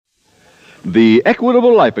The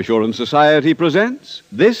Equitable Life Assurance Society presents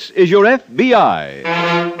This Is Your FBI.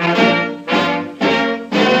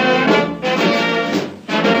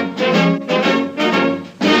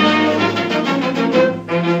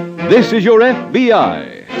 This is Your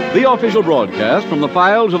FBI, the official broadcast from the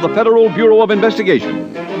files of the Federal Bureau of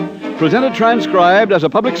Investigation. Presented transcribed as a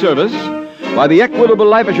public service by the Equitable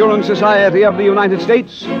Life Assurance Society of the United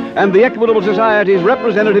States and the Equitable Society's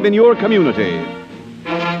representative in your community.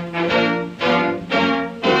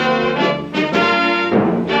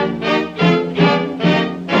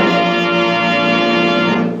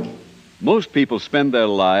 Most people spend their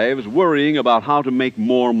lives worrying about how to make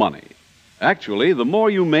more money. Actually, the more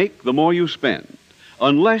you make, the more you spend,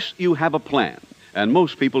 unless you have a plan, and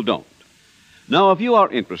most people don't. Now, if you are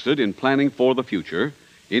interested in planning for the future,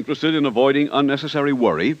 interested in avoiding unnecessary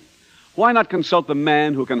worry, why not consult the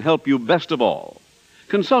man who can help you best of all?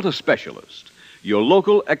 Consult a specialist, your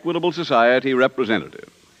local Equitable Society representative.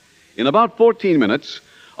 In about 14 minutes,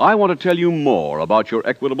 I want to tell you more about your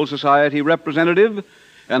Equitable Society representative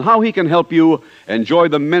and how he can help you enjoy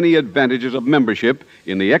the many advantages of membership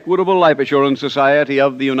in the Equitable Life Assurance Society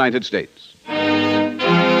of the United States.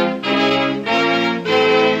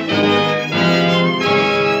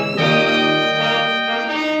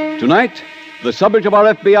 Tonight, the subject of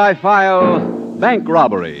our FBI file, bank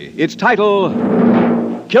robbery. Its title,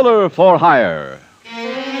 Killer for Hire.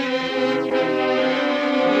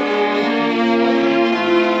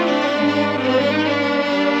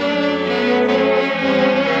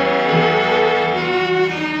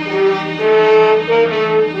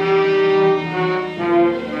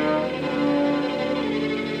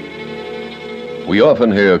 We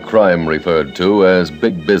often hear crime referred to as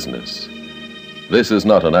big business. This is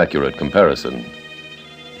not an accurate comparison.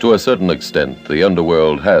 To a certain extent, the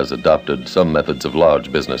underworld has adopted some methods of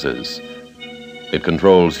large businesses. It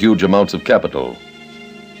controls huge amounts of capital,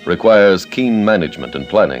 requires keen management and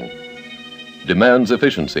planning, demands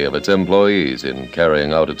efficiency of its employees in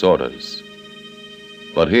carrying out its orders.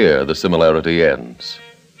 But here, the similarity ends.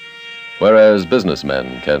 Whereas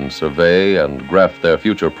businessmen can survey and graph their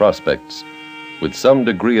future prospects with some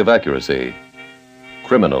degree of accuracy,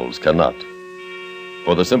 criminals cannot.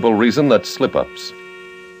 For the simple reason that slip-ups,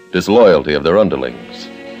 disloyalty of their underlings,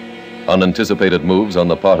 unanticipated moves on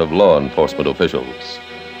the part of law enforcement officials,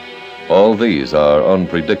 all these are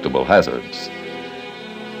unpredictable hazards.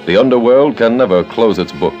 The underworld can never close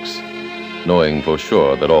its books, knowing for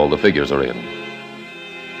sure that all the figures are in.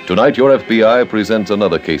 Tonight, your FBI presents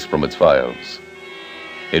another case from its files.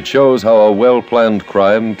 It shows how a well-planned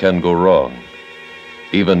crime can go wrong,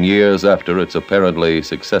 even years after its apparently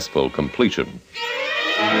successful completion.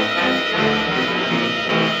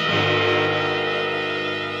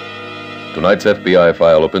 Tonight's FBI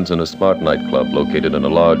file opens in a smart nightclub located in a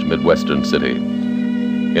large Midwestern city.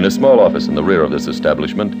 In a small office in the rear of this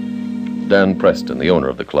establishment, Dan Preston, the owner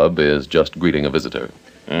of the club, is just greeting a visitor.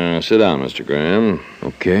 Sit down, Mr. Graham.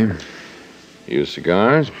 Okay. Use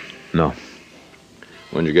cigars? No.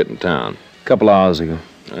 When'd you get in town? A couple hours ago.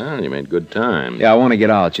 Well, you made good time. Yeah, I want to get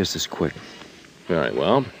out just as quick. Very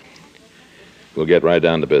well. We'll get right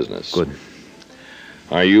down to business. Good.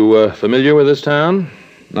 Are you familiar with this town?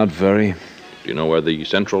 Not very. Do you know where the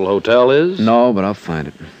Central Hotel is? No, but I'll find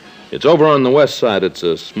it. It's over on the west side. It's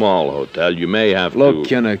a small hotel. You may have Look, to...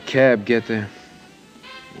 can a cab get there?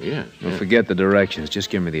 Yes. Don't forget the directions. Just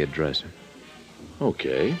give me the address.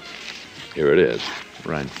 Okay. Here it is.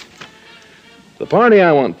 Right. The party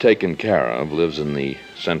I want taken care of lives in the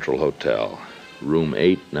Central Hotel, room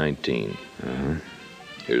 819. Uh-huh.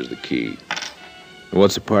 Here's the key.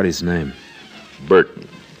 What's the party's name? Burton.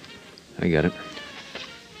 I got it.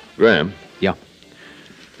 Graham? Yeah.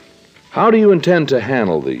 How do you intend to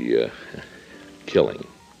handle the killing?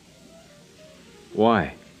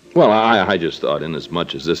 Why? Well, I just thought,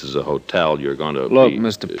 inasmuch as this is a hotel, you're going to Look, be...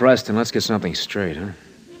 Mr. Preston, let's get something straight, huh?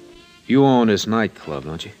 You own this nightclub,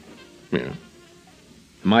 don't you? Yeah.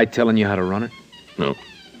 Am I telling you how to run it? No.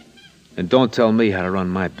 And don't tell me how to run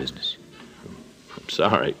my business. I'm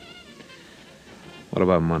sorry. What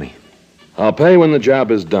about money? I'll pay when the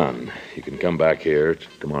job is done. You can come back here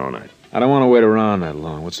tomorrow night. I don't want to wait around that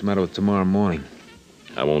long. What's the matter with tomorrow morning?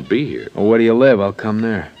 I won't be here. Well, where do you live? I'll come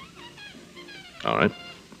there. All right.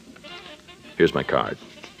 Here's my card.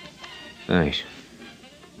 Thanks.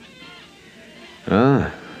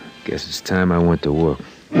 Guess it's time I went to work.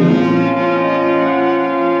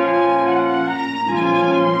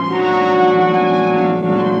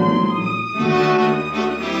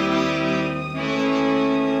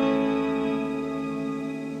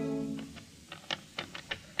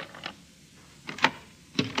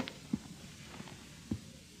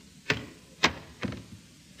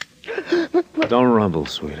 Don't rumble,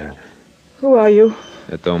 sweetheart. Who are you?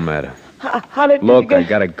 It don't matter. How did you Look, get... I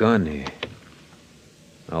got a gun here.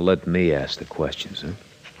 Now let me ask the questions,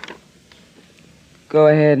 huh? Go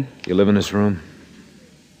ahead. You live in this room?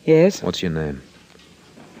 Yes? What's your name?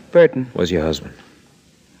 Burton. Where's your husband?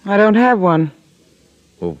 I don't have one.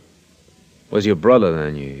 Where's your brother,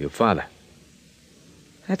 then? Your father?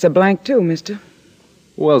 That's a blank, too, mister.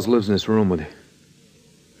 Who else lives in this room with you?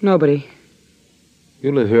 Nobody.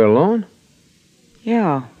 You live here alone?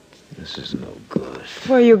 Yeah. This is no good.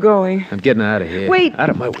 Where are you going? I'm getting out of here. Wait. Out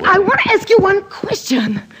of my way. I want to ask you one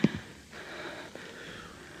question.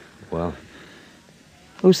 Well?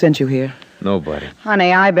 Who sent you here? Nobody.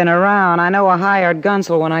 Honey, I've been around. I know a hired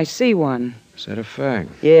gunsel when I see one. Is that a fact?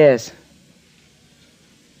 Yes.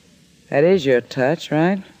 That is your touch,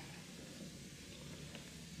 right?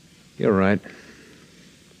 You're right.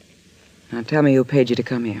 Now tell me who paid you to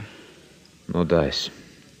come here. No dice.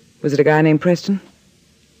 Was it a guy named Preston?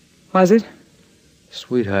 Was it?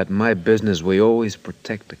 Sweetheart, in my business, we always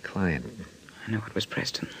protect the client. I know it was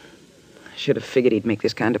Preston. I should have figured he'd make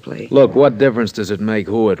this kind of play. Look, what difference does it make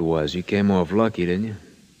who it was? You came off lucky, didn't you?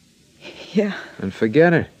 Yeah. And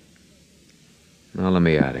forget it. Now let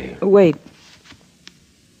me out of here. Wait.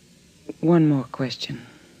 One more question.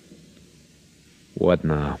 What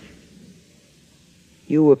now?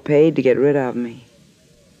 You were paid to get rid of me.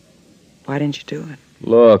 Why didn't you do it?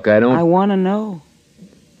 Look, I want to know.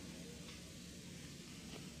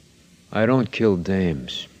 don't kill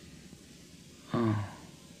dames. Oh.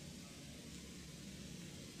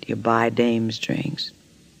 Do you buy dames drinks?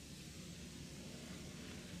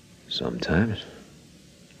 Sometimes.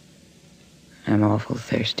 I'm awful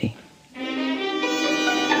thirsty.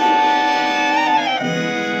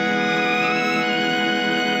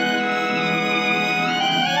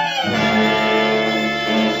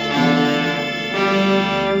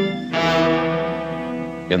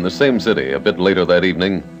 In the same city, a bit later that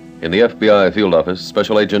evening, in the FBI field office,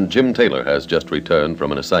 Special Agent Jim Taylor has just returned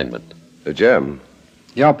from an assignment. Jim,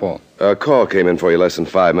 Yeah, Paul. a call came in for you less than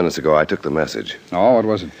 5 minutes ago. I took the message. Oh, what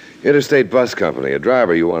was it? Interstate Bus Company. A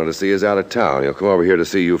driver you wanted to see is out of town. He'll come over here to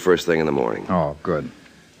see you first thing in the morning. Oh, good.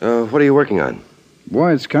 What are you working on?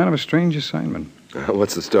 Boy, it's kind of a strange assignment.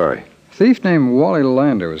 What's the story? A thief named Wally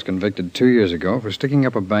Lander was convicted 2 years ago for sticking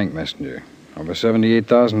up a bank messenger. Over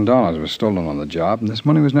 $78,000 was stolen on the job, and this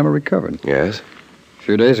money was never recovered. Yes? A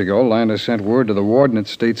few days ago, Lander sent word to the warden at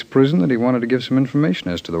State's prison that he wanted to give some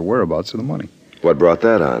information as to the whereabouts of the money. What brought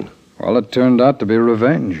that on? Well, it turned out to be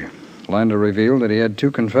revenge. Lander revealed that he had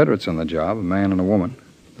 2 Confederates on the job, a man and a woman.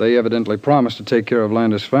 They evidently promised to take care of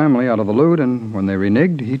Lander's family out of the loot, and when they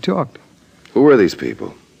reneged, he talked. Who were these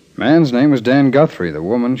people? Man's name was Dan Guthrie. The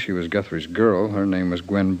woman, she was Guthrie's girl. Her name was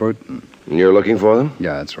Gwen Burton. And you're looking for them?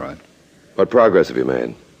 Yeah, that's right. What progress have you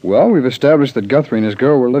made? Well, we've established that Guthrie and his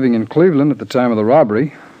girl were living in Cleveland at the time of the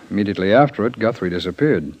robbery. Immediately after it, Guthrie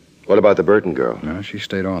disappeared. What about the Burton girl? No, she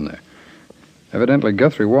stayed on there. Evidently,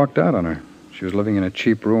 Guthrie walked out on her. She was living in a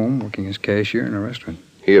cheap room, working as cashier in a restaurant.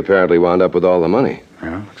 He apparently wound up with all the money.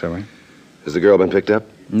 Yeah, looks that way. Has the girl been picked up?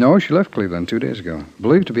 No, she left Cleveland 2 days ago.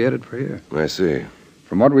 Believed to be headed for here. I see.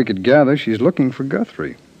 From what we could gather, she's looking for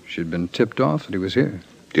Guthrie. She'd been tipped off that he was here.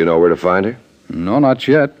 Do you know where to find her? No, not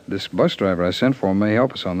yet. This bus driver I sent for may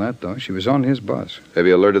help us on that, though. She was on his bus. Have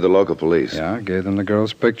you alerted the local police? Yeah, I gave them the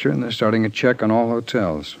girl's picture, and they're starting a check on all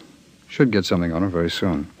hotels. Should get something on her very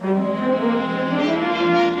soon.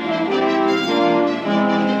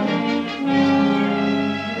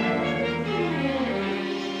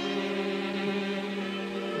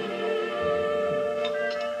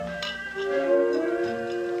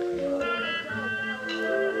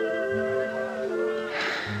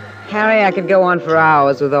 Harry, I could go on for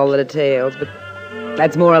hours with all the details, but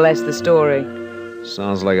that's more or less the story.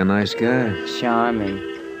 Sounds like a nice guy. Charming.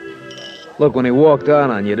 Look, when he walked out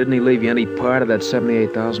on you, didn't he leave you any part of that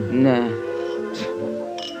 $78,000? Nah.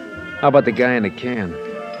 How about the guy in the can?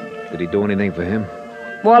 Did he do anything for him?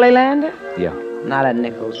 Wally Lander? Yeah. Not a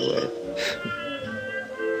nickel's worth.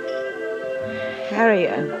 Harry,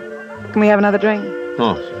 can we have another drink?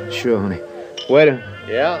 Oh, sure, honey. Waiter,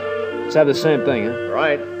 Yeah, let's have the same thing, huh?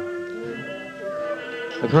 right.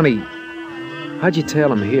 Look, honey, how'd you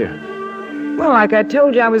tail him here? Well, like I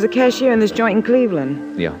told you, I was a cashier in this joint in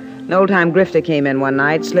Cleveland. Yeah. An old-time grifter came in one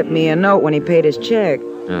night, slipped me a note when he paid his check.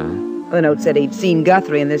 Uh-huh. The note said he'd seen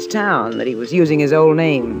Guthrie in this town, that he was using his old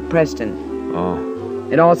name, Preston. Oh.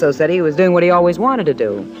 It also said he was doing what he always wanted to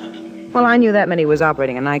do. Well, I knew that meant he was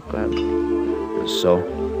operating a nightclub. So?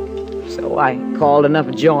 So I called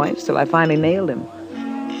enough joints till I finally nailed him.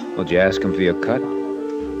 Well, did you ask him for your cut?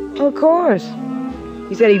 Of course.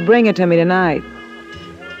 He said he'd bring it to me tonight.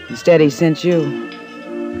 Instead, he sent you.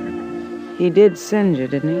 He did send you,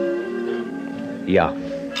 didn't he? Yeah.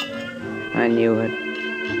 I knew it.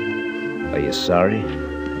 Are you sorry?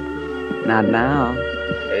 Not now.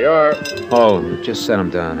 There you are. Oh, just set him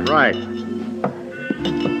down. Huh? Right.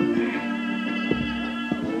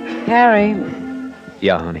 Harry,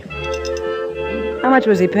 Yeah, honey. how much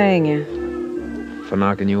was he paying you? For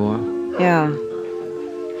knocking you off? Yeah.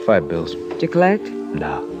 5 bills. Did you collect?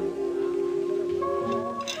 No.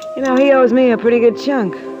 You know, he owes me a pretty good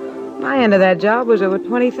chunk. My end of that job was over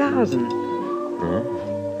 20,000.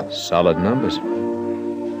 Solid numbers.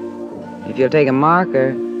 If you'll take a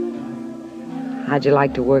marker, how'd you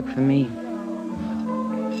like to work for me?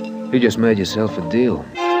 You just made yourself a deal.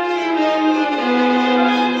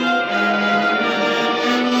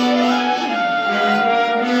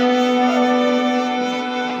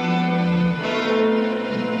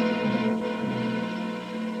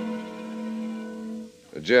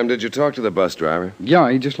 Jim, did you talk to the bus driver? Yeah,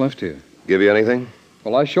 he just left here. Give you anything?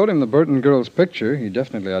 Well, I showed him the Burton girl's picture. He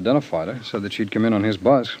definitely identified her, said that she'd come in on his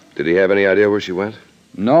bus. Did he have any idea where she went?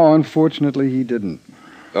 No, unfortunately, he didn't.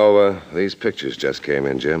 Oh, these pictures just came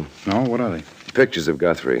in, Jim. No, what are they? Pictures of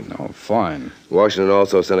Guthrie. Oh, fine. Washington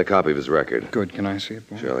also sent a copy of his record. Good. Can I see it,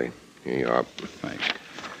 boy? Shirley, here you are. Thanks.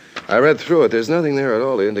 I read through it. There's nothing there at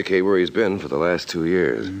all to indicate where he's been for the last 2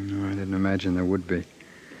 years. No, I didn't imagine there would be.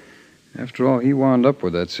 After all, he wound up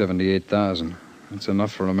with that $78,000. That's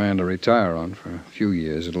enough for a man to retire on for a few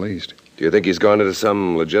years at least. Do you think he's gone into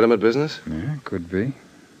some legitimate business? Yeah, could be.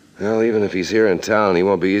 Well, even if he's here in town, he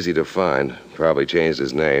won't be easy to find. Probably changed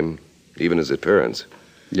his name, even his appearance.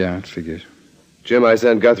 Yeah, it figures. Jim, I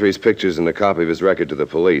sent Guthrie's pictures and a copy of his record to the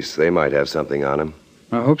police. They might have something on him.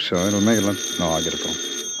 I hope so. It'll make it look... No, I'll get a phone.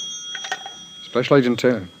 Special Agent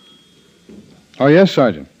Taylor. Oh, yes,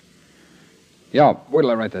 Sergeant. Yeah, wait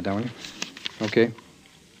till I write that down, will you? Okay.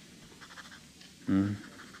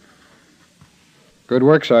 Good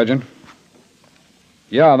work, Sergeant.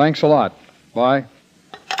 Yeah, thanks a lot. Bye.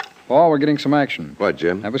 Paul, we're getting some action. What,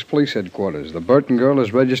 Jim? That was police headquarters. The Burton girl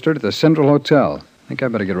is registered at the Central Hotel. I think I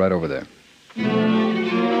better get right over there.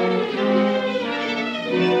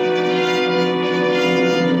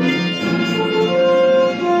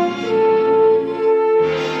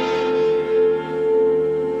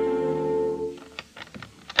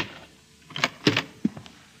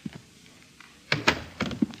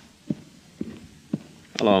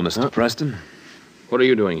 Hello, Mr. Preston. What are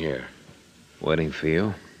you doing here? Waiting for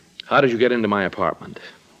you. How did you get into my apartment?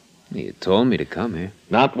 You told me to come here.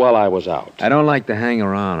 Not while I was out. I don't like to hang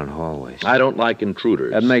around in hallways. I don't like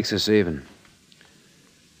intruders. That makes us even.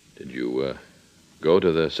 Did you go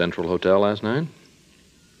to the Central Hotel last night?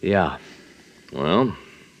 Yeah. Well,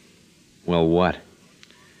 Well, what?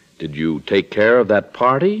 did you take care of that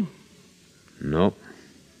party? Nope.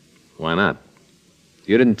 Why not?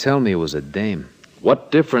 You didn't tell me it was a dame.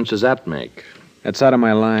 What difference does that make? That's out of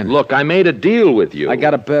my line. Look, I made a deal with you. I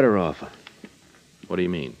got a better offer. What do you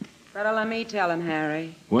mean? Better let me tell him,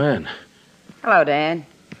 Harry. Gwen. Hello, Dan.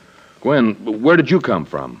 Gwen, where did you come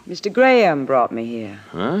from? Mr. Graham brought me here.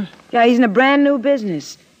 Huh? Yeah, he's in a brand new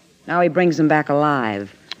business. Now he brings them back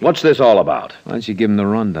alive. What's this all about? Why don't you give him the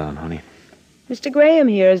rundown, honey? Mr. Graham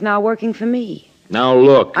here is now working for me. Now,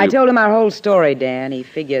 look. I told him our whole story, Dan. He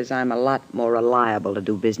figures I'm a lot more reliable to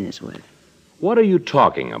do business with. What are you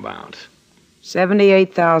talking about?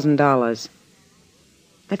 $78,000.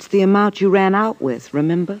 That's the amount you ran out with,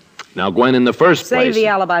 remember? Now, Gwen, in the first Save place... the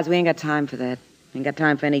alibis. We ain't got time for that. Ain't got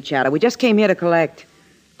time for any chatter. We just came here to collect.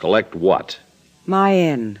 Collect what? My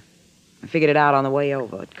end. I figured it out on the way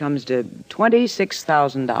over. It comes to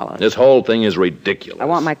 $26,000. This whole thing is ridiculous. I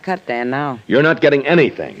want my cut, Dan, now. You're not getting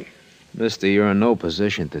anything. Mister, you're in no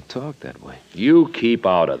position to talk that way. You keep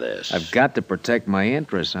out of this. I've got to protect my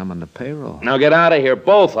interests. I'm on the payroll. Now get out of here,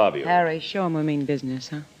 both of you. Harry, show him we mean business,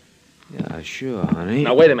 huh? Yeah, sure, honey.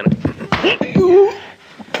 Now, wait a minute.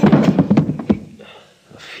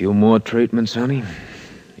 A few more treatments, honey.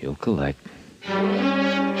 You'll collect.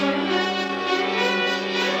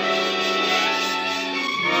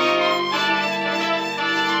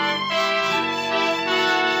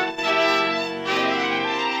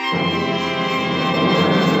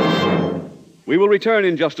 We will return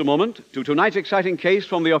in just a moment to tonight's exciting case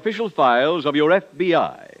from the official files of your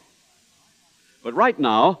FBI. But right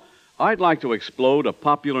now, I'd like to explode a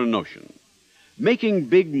popular notion. Making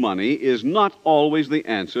big money is not always the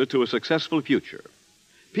answer to a successful future.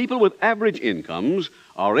 People with average incomes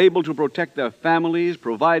are able to protect their families,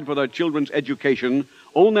 provide for their children's education,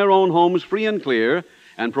 own their own homes free and clear,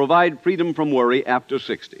 and provide freedom from worry after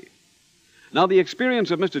 60. Now, the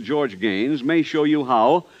experience of Mr. George Gaines may show you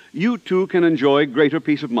how you too can enjoy greater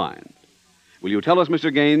peace of mind. Will you tell us,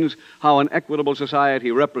 Mr. Gaines, how an Equitable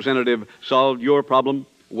Society representative solved your problem?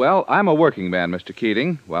 Well, I'm a working man, Mr.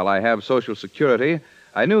 Keating. While I have Social Security,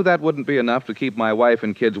 I knew that wouldn't be enough to keep my wife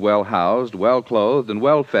and kids well housed, well clothed, and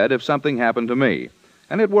well fed if something happened to me.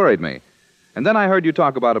 And it worried me. And then I heard you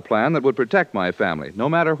talk about a plan that would protect my family, no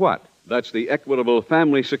matter what. That's the Equitable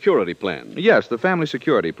Family Security Plan. Yes, the Family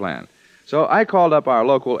Security Plan. So I called up our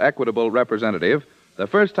local Equitable representative. The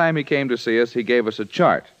first time he came to see us, he gave us a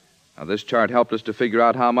chart. Now, this chart helped us to figure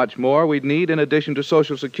out how much more we'd need in addition to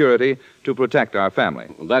Social Security to protect our family.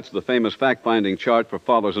 Well, that's the famous fact-finding chart for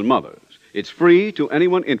fathers and mothers. It's free to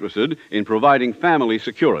anyone interested in providing family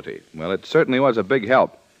security. Well, it certainly was a big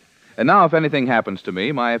help. And now, if anything happens to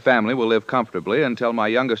me, my family will live comfortably until my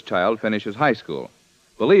youngest child finishes high school.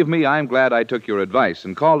 Believe me, I'm glad I took your advice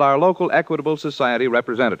and called our local Equitable Society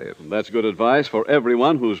representative. That's good advice for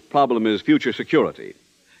everyone whose problem is future security.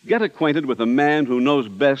 Get acquainted with the man who knows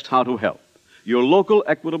best how to help, your local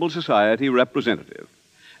Equitable Society representative.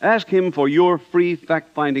 Ask him for your free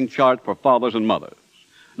fact-finding chart for fathers and mothers.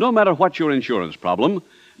 No matter what your insurance problem,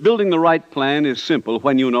 building the right plan is simple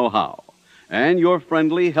when you know how. And your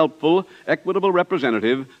friendly, helpful, Equitable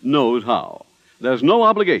representative knows how. There's no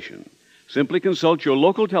obligation. Simply consult your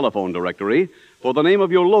local telephone directory for the name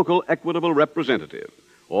of your local Equitable representative,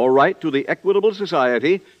 or write to the Equitable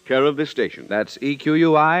Society, care of this station. That's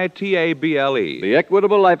EQUITABLE. The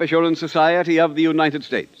Equitable Life Assurance Society of the United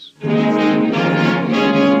States.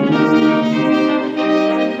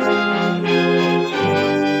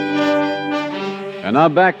 And now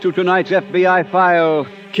back to tonight's FBI file,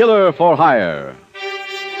 Killer for Hire.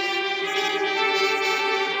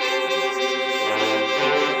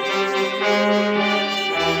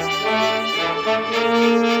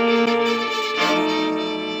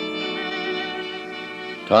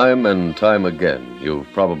 Time and time again, you've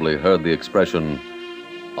probably heard the expression,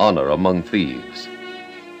 honor among thieves.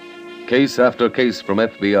 Case after case from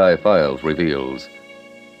FBI files reveals,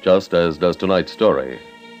 just as does tonight's story,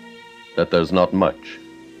 that there's not much.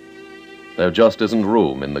 There just isn't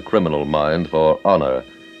room in the criminal mind for honor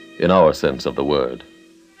in our sense of the word.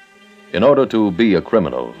 In order to be a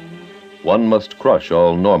criminal, one must crush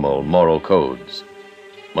all normal moral codes,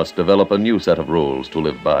 must develop a new set of rules to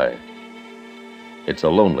live by. It's a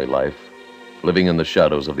lonely life, living in the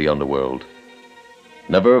shadows of the underworld.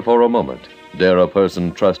 Never for a moment dare a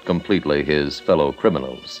person trust completely his fellow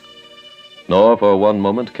criminals, nor for one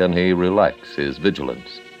moment can he relax his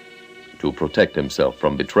vigilance to protect himself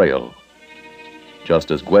from betrayal.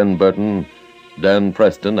 Just as Gwen Burton, Dan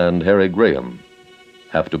Preston, and Harry Graham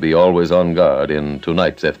have to be always on guard in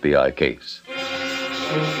tonight's FBI case.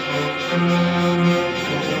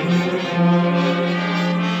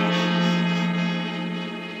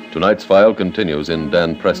 Tonight's file continues in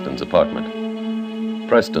Dan Preston's apartment.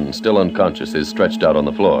 Preston, still unconscious, is stretched out on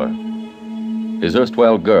the floor. His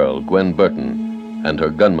erstwhile girl, Gwen Burton, and her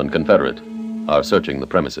gunman Confederate are searching the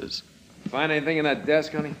premises. Find anything in that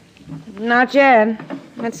desk, honey? Not yet.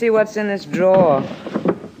 Let's see what's in this drawer.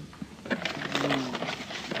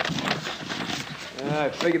 I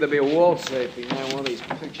figured there'd be a wall safe behind one of these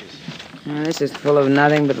pictures. Now, this is full of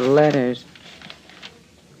nothing but letters.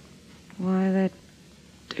 Why, that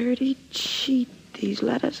dirty cheat. These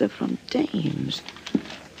letters are from dames.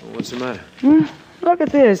 Well, what's the matter? Look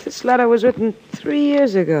at this. This letter was written 3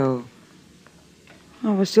 years ago.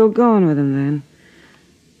 Oh, we're still going with him then.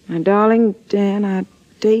 My darling Dan, our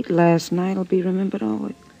date last night will be remembered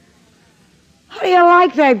always. How do you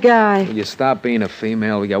like that guy? Will you stop being a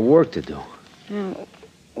female? We got work to do. Oh,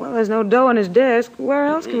 well, there's no dough on his desk. Where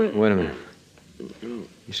else can we... Wait a minute.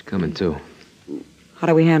 He's coming, too. How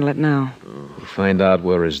do we handle it now? We find out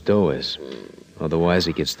where his dough is. Otherwise,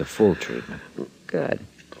 he gets the full treatment. Good.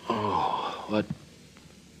 Oh,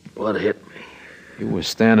 what hit me? You were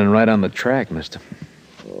standing right on the track, mister.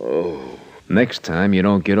 Oh. Next time, you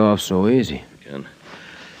don't get off so easy. Can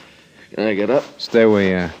I get up? Stay where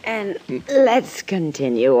you are. And let's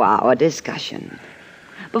continue our discussion.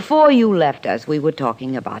 Before you left us, we were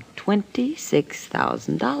talking about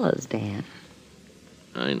 $26,000, Dan.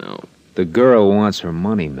 I know. The girl wants her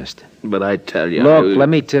money, mister. But I tell you... Look, let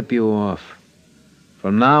me tip you off.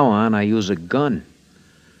 From now on, I use a gun.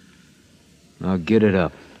 Now get it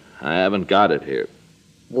up. I haven't got it here.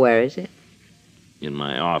 Where is it? In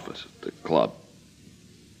my office at the club.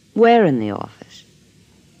 Where in the office?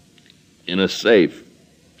 In a safe.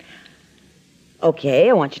 Okay,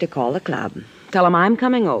 I want you to call the club. Tell them I'm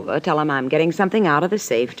coming over. Tell them I'm getting something out of the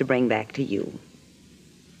safe to bring back to you.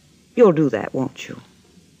 You'll do that, won't you?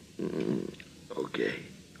 Okay.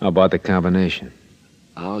 How about the combination?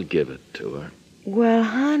 I'll give it to her. Well,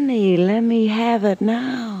 honey, let me have it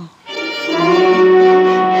now.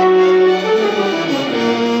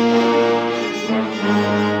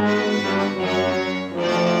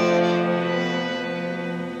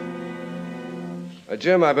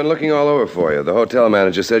 Jim, I've been looking all over for you. The hotel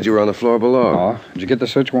manager said you were on the floor below. Oh, did you get the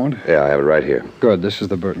search warrant? Yeah, I have it right here. Good. This is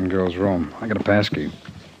the Burton girl's room. I got a pass key.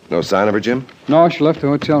 No sign of her, Jim? No, she left the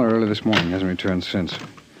hotel early this morning. Hasn't returned since.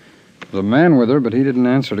 There's a man with her, but he didn't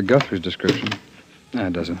answer to Guthrie's description.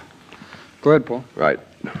 That doesn't. Go ahead, Paul. Right.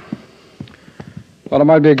 Thought it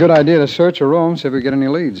might be a good idea to search her room, see if we get any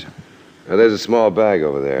leads. There's a small bag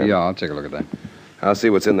over there. Yeah, I'll take a look at that. I'll see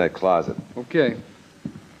what's in that closet. Okay.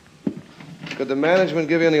 Could the management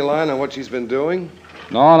give you any line on what she's been doing?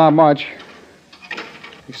 No, not much.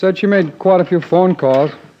 He said she made quite a few phone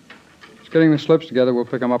calls. Just getting the slips together, we'll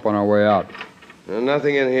pick them up on our way out.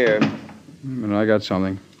 Nothing in here. But I got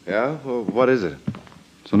something. Yeah? Well, what is it?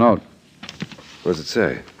 It's a note. What does it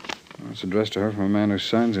say? It's addressed to her from a man who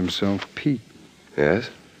signs himself Pete. Yes?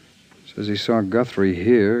 Says he saw Guthrie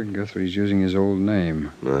here. Guthrie's using his old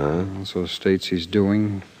name. Uh-huh. Also states he's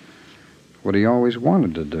doing what he always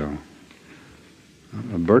wanted to do.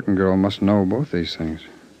 The Burton girl must know both these things.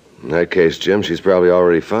 In that case, Jim, she's probably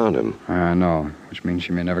already found him. I know, which means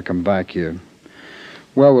she may never come back here.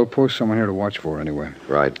 Well, we'll post someone here to watch for her anyway.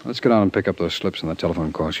 Right. Let's get on and pick up those slips and the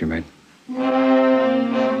telephone calls she made.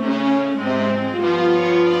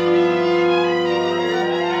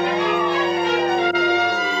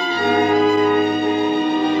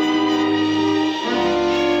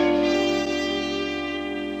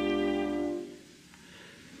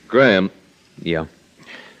 Graham, Yeah.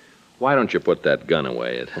 why don't you put that gun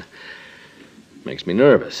away? It makes me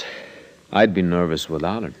nervous. I'd be nervous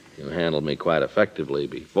without it. You handled me quite effectively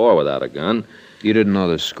before without a gun. You didn't know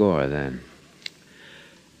the score then.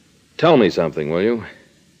 Tell me something, will you?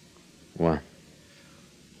 What?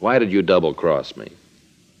 Why did you double-cross me?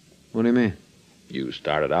 What do you mean? You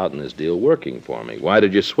started out in this deal working for me. Why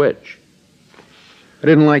did you switch? I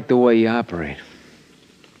didn't like the way you operate.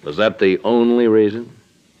 Was that the only reason?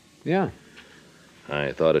 Yeah.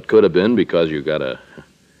 I thought it could have been because you got a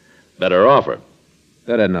better offer.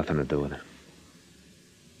 That had nothing to do with it.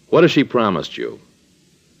 What has she promised you?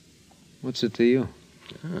 What's it to you?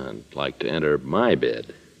 I'd like to enter my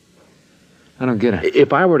bid. I don't get it.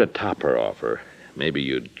 If I were to top her offer, maybe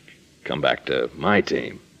you'd come back to my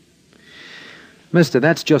team. Mister,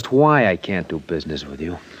 that's just why I can't do business with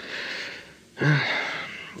you.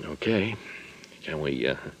 Okay. Can we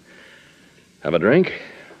have a drink?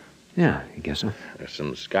 Yeah, I guess so. There's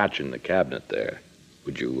some scotch in the cabinet there.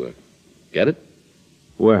 Would you get it?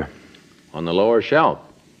 Where? On the lower shelf.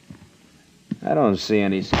 I don't see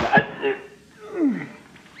any scotch.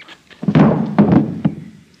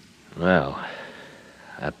 Well,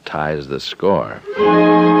 that ties the score.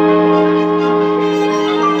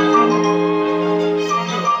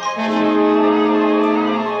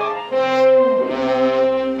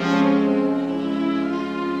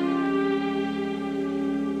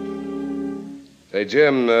 Hey,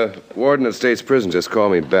 Jim, warden at State's Prison just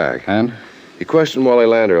called me back. And? He questioned Wally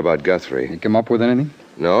Lander about Guthrie. You come up with anything?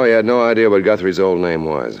 No, he had no idea what Guthrie's old name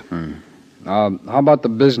was. How about the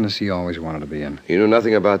business he always wanted to be in? He knew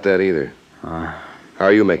nothing about that either. How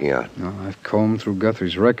are you making out? No, I've combed through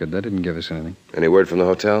Guthrie's record. That didn't give us anything. Any word from the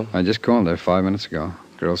hotel? I just called there 5 minutes ago.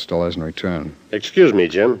 Girl still hasn't returned. Excuse me,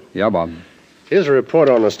 Jim. Yeah, Bob. Here's a report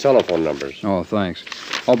on his telephone numbers. Oh, thanks.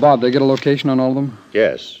 Oh, Bob, they get a location on all of them?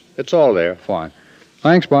 Yes, it's all there. Fine.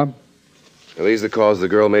 Thanks, Bob. Are these the calls the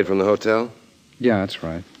girl made from the hotel? Yeah, that's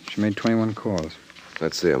right. She made 21 calls.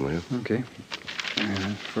 Let's see them, will you? Okay.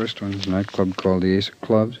 First one's a nightclub called the Ace of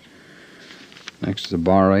Clubs. Next is the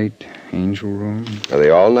Bar 8, Angel Room. Are they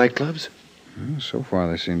all nightclubs? So far,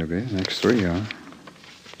 they seem to be. The next three are.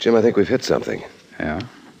 Jim, I think we've hit something. Yeah.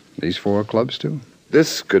 These four clubs, too?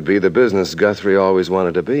 This could be the business Guthrie always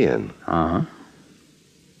wanted to be in. Uh-huh.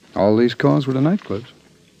 All these calls were to nightclubs.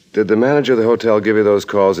 Did the manager of the hotel give you those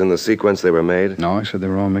calls in the sequence they were made? No, I said they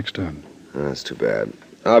were all mixed up. Oh, that's too bad.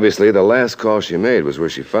 Obviously, the last call she made was where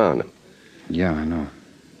she found him. Yeah, I know.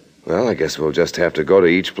 Well, I guess we'll just have to go to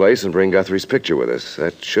each place and bring Guthrie's picture with us.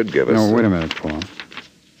 That should give us... No, wait a minute, Paul.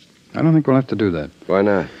 I don't think we'll have to do that. Why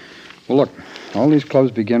not? Well, look, all these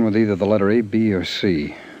clubs begin with either the letter A, B, or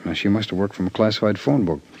C. Now, she must have worked from a classified phone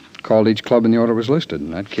book. Called each club in the order it was listed.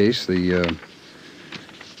 In that case, the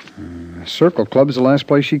Circle Club is the last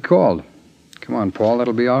place she called. Come on, Paul,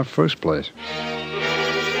 that'll be our first place.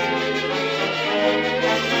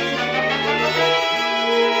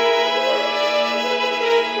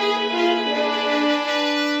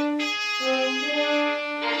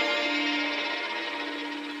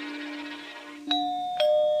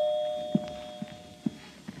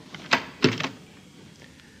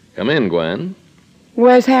 Come in, Gwen.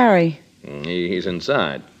 Where's Harry? He's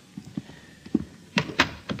inside.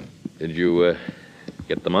 Did you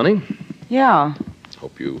get the money? Yeah.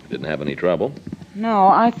 Hope you didn't have any trouble. No,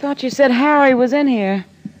 I thought you said Harry was in here.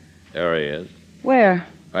 There he is. Where?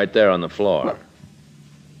 Right there on the floor.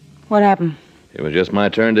 What happened? It was just my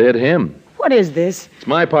turn to hit him. What is this? It's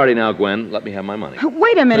my party now, Gwen. Let me have my money.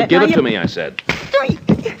 Wait a minute. Give now it to me, I said. Don't-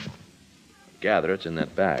 Gather, it's in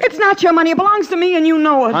that bag. It's not your money. It belongs to me, and you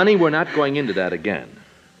know it. Honey, we're not going into that again.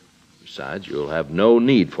 Besides, you'll have no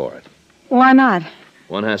need for it. Why not?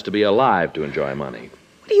 One has to be alive to enjoy money.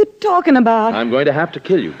 What are you talking about? I'm going to have to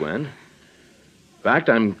kill you, Gwen. In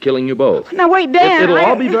fact, I'm killing you both. Now, wait, Dan. It'll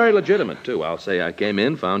all be very legitimate, too. I'll say I came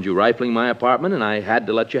in, found you rifling my apartment, and I had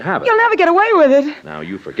to let you have it. You'll never get away with it. Now,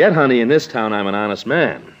 you forget, honey, in this town I'm an honest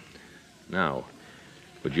man. Now,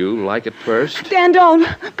 would you like it first? Dan, don't.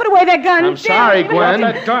 Put away that gun. I'm sorry, Gwen.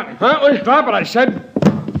 Drop that gun. Huh? Drop it, I said.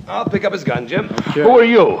 I'll pick up his gun, Jim. Who are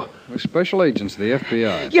you? We're special agents of the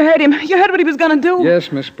FBI. You heard him. You heard what he was going to do?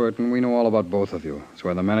 Yes, Miss Burton, we know all about both of you. That's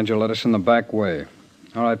why the manager let us in the back way.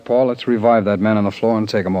 All right, Paul, let's revive that man on the floor and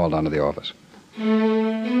take them all down to the office.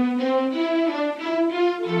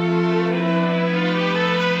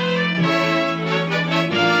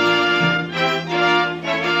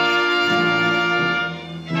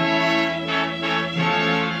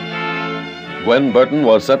 Gwen Burton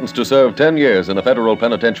was sentenced to serve 10 years in a federal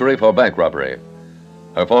penitentiary for bank robbery.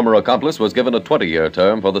 Her former accomplice was given a 20-year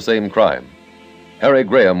term for the same crime. Harry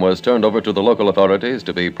Graham was turned over to the local authorities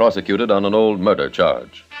to be prosecuted on an old murder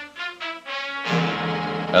charge.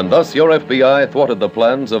 And thus your FBI thwarted the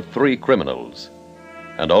plans of 3 criminals,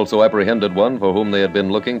 and also apprehended one for whom they had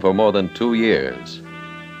been looking for more than 2 years.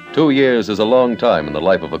 2 years is a long time in the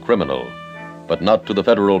life of a criminal, but not to the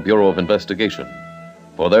Federal Bureau of Investigation,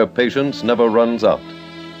 for their patience never runs out.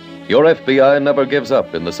 Your FBI never gives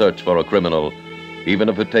up in the search for a criminal, even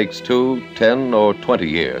if it takes 2, 10, or 20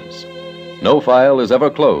 years. No file is ever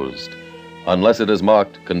closed unless it is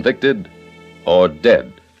marked convicted or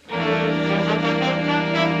dead.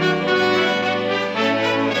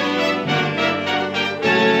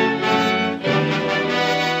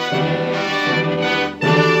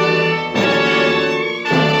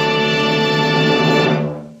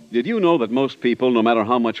 Did you know that most people, no matter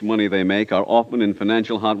how much money they make, are often in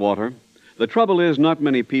financial hot water? The trouble is, not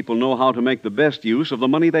many people know how to make the best use of the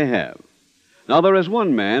money they have. Now, there is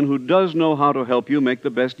one man who does know how to help you make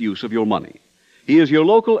the best use of your money. He is your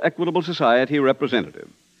local Equitable Society representative.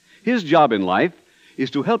 His job in life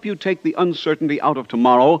is to help you take the uncertainty out of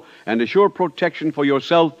tomorrow and assure protection for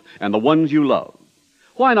yourself and the ones you love.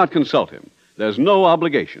 Why not consult him? There's no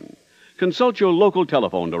obligation. Consult your local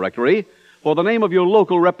telephone directory for the name of your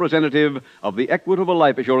local representative of the Equitable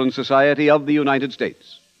Life Assurance Society of the United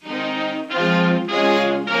States.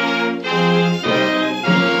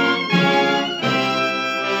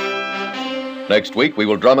 Next week, we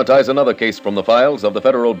will dramatize another case from the files of the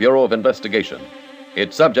Federal Bureau of Investigation.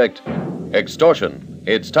 Its subject, extortion.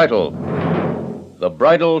 Its title, The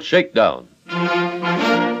Bridal Shakedown.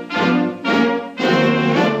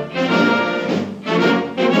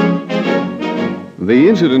 The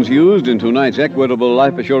incidents used in tonight's Equitable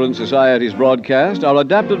Life Assurance Society's broadcast are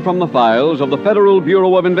adapted from the files of the Federal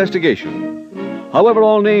Bureau of Investigation. However,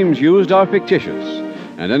 all names used are fictitious,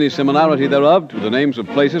 and any similarity thereof to the names of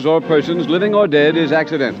places or persons, living or dead, is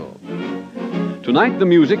accidental. Tonight, the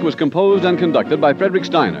music was composed and conducted by Frederick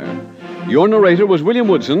Steiner. Your narrator was William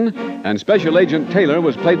Woodson, and Special Agent Taylor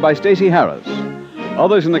was played by Stacey Harris.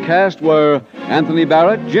 Others in the cast were Anthony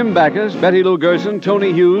Barrett, Jim Backus, Betty Lou Gerson,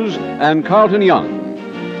 Tony Hughes, and Carlton Young.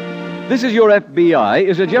 This Is Your FBI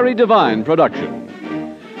is a Jerry Devine production.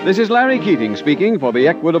 This is Larry Keating speaking for the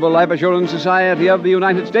Equitable Life Assurance Society of the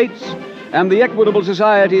United States and the Equitable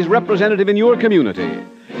Society's representative in your community,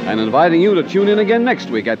 and inviting you to tune in again next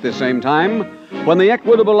week at this same time when the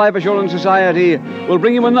Equitable Life Assurance Society will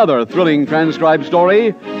bring you another thrilling transcribed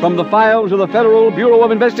story from the files of the Federal Bureau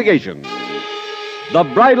of Investigation. The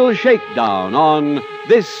Bridal Shakedown on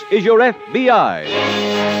This Is Your FBI.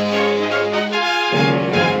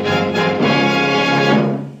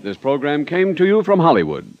 This program came to you from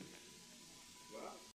Hollywood.